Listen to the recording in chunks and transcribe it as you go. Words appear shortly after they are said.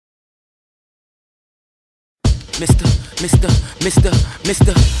Mr.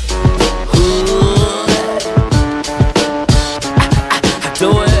 Hood. I do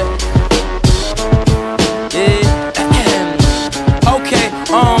it. Yeah. Okay.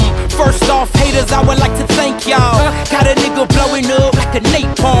 First off, haters, I would like to thank y'all. Got a nigga blowing up like a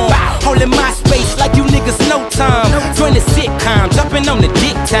napalm, holding my space like you niggas no time. Join the sitcom, jumping on the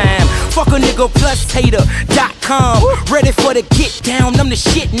dick time. Fuck a nigga plus hater.com. Ready for the get down, I'm the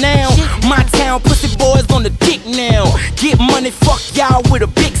shit now. My town, pussy boys on the dick now. Get money, fuck y'all with a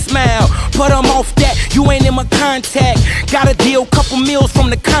big smile. But I'm off that, you ain't in my contact. Got a deal, couple meals from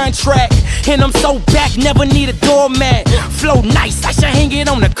the contract. And I'm so back, never need a doormat. Flow nice, I should hang it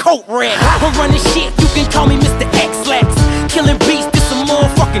on the coat rack. I'm running shit, you can call me Mr. X-Lax. Killing beats, this a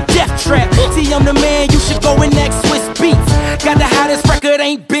motherfucking death trap. See, I'm the man, you should go and next Swiss Beats. Got the hottest record,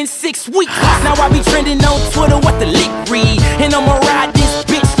 ain't been 6 weeks. Now I be trending on Twitter, what the lick read. And I'ma ride this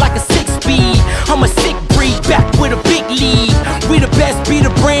bitch like a 6-speed. I'm a sick breed, back with a big lead. We the best, be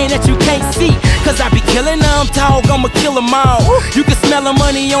the brand that you can't see. Cause I be killing them, dog, I'ma kill them all. You can smell the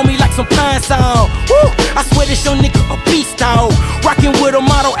money on me like some pine sol. I swear this your nigga a beast, dog. Rockin' with a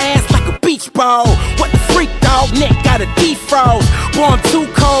model ass like a beach ball. What the freak, dog, neck got a defrost. Boy, I'm too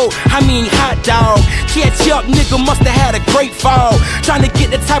cold, I mean hot, dog. Catch up, nigga must've had a great fall. Tryna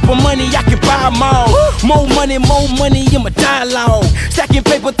get the type of money I can buy them all. More money in my dialogue. Stacking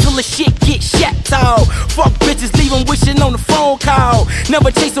paper till the shit get shacked out. Fuck bitches, leave them wishing on the phone call.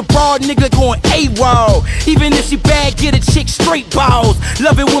 Never chase a broad nigga going AWOL. Even if she bad, get a chick straight balls.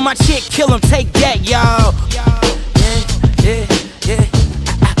 Love it when my chick kill him, take that, y'all.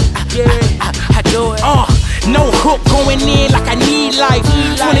 I do it. No hook going in like I need life.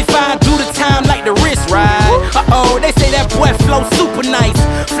 25 do the time like the wrist ride. They say that boy flow super nice.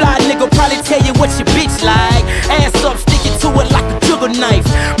 Fly nigga probably tell you what your bitch like. Ass up, stick it to it like a jugger knife.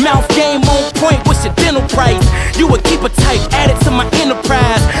 Mouth game on point, what's your dental price? You a keeper type, add it to my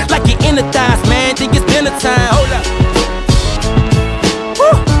enterprise. Like your inner thighs, man, think it's dinner time. Hold up.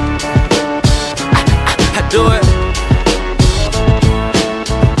 Woo. I do it.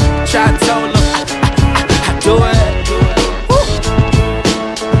 Try told him. I do it. Woo.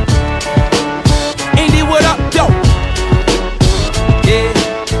 Indy, what up, though? Yeah.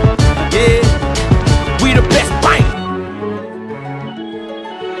 We the best bite.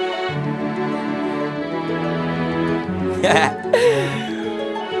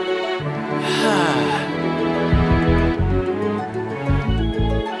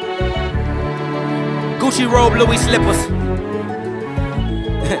 Gucci robe, Louis slippers.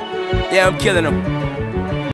 Yeah, I'm killing them.